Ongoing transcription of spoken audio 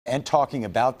and talking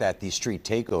about that, these street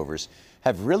takeovers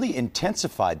have really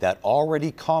intensified that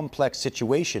already complex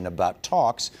situation about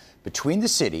talks between the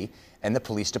city and the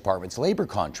police department's labor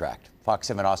contract. Fox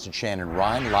 7 Austin Shannon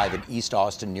Ryan live in East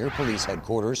Austin near police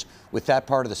headquarters with that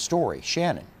part of the story.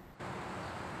 Shannon.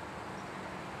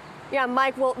 Yeah,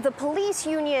 Mike, well, the police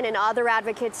union and other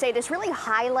advocates say this really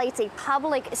highlights a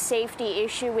public safety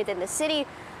issue within the city,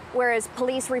 whereas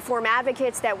police reform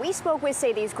advocates that we spoke with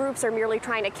say these groups are merely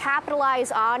trying to capitalize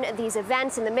on these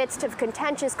events in the midst of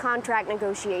contentious contract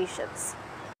negotiations.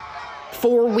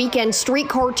 4 weekend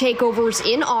streetcar takeovers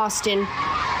in Austin,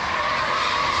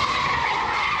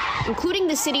 including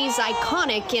the city's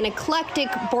iconic and eclectic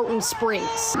Barton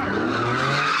Springs,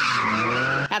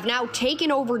 have now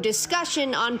taken over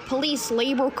discussion on police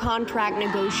labor contract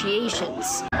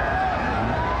negotiations.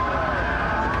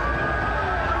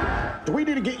 Do we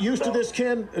need to get used to this,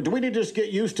 Ken? Do we need to just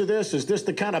get used to this? Is this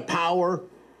the kind of power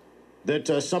that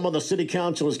some of the city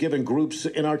council has given groups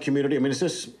in our community? I mean, is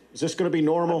this going to be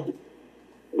normal?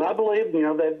 I believe,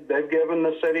 they've given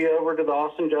the city over to the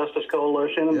Austin Justice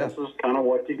Coalition, and this is kind of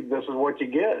what you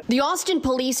get. The Austin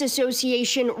Police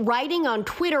Association writing on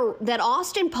Twitter that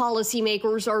Austin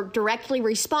policymakers are directly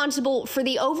responsible for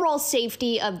the overall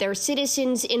safety of their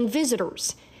citizens and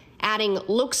visitors, adding,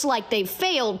 looks like they've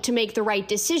failed to make the right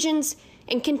decisions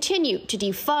and continue to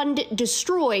defund,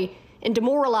 destroy, and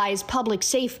demoralize public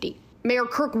safety. Mayor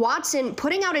Kirk Watson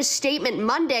putting out a statement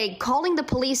Monday calling the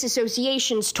Police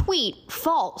Association's tweet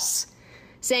false,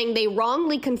 saying they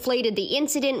wrongly conflated the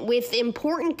incident with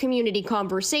important community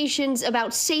conversations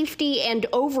about safety and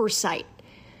oversight,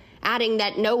 adding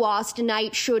that no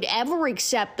Austinite should ever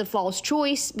accept the false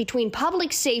choice between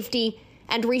public safety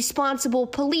and responsible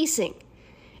policing,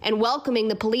 and welcoming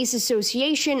the Police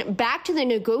Association back to the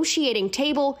negotiating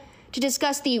table to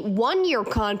discuss the one-year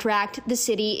contract the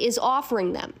city is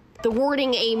offering them. The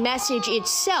wording a message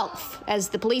itself, as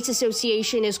the Police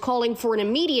Association is calling for an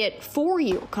immediate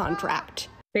 4-year contract.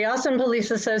 The Austin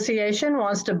Police Association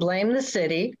wants to blame the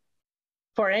city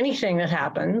for anything that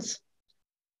happens,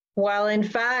 while in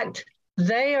fact,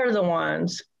 they are the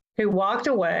ones who walked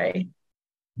away,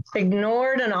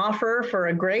 ignored an offer for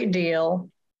a great deal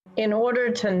in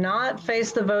order to not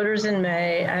face the voters in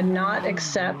May and not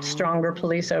accept stronger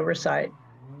police oversight.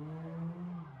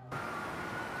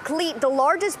 The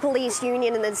largest police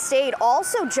union in the state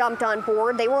also jumped on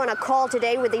board. They were on a call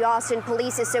today with the Austin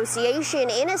Police Association.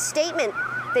 In a statement,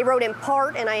 they wrote in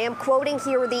part, and I am quoting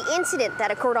here, the incident that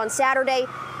occurred on Saturday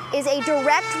is a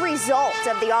direct result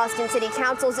of the Austin City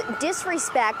Council's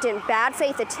disrespect and bad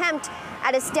faith attempt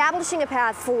at establishing a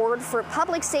path forward for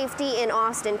public safety in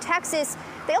Austin, Texas.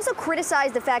 They also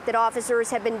criticized the fact that officers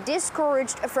have been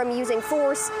discouraged from using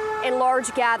force in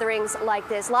large gatherings like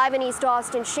this. Live in East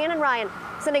Austin, Shannon Ryan,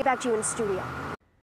 sending it back to you in the studio.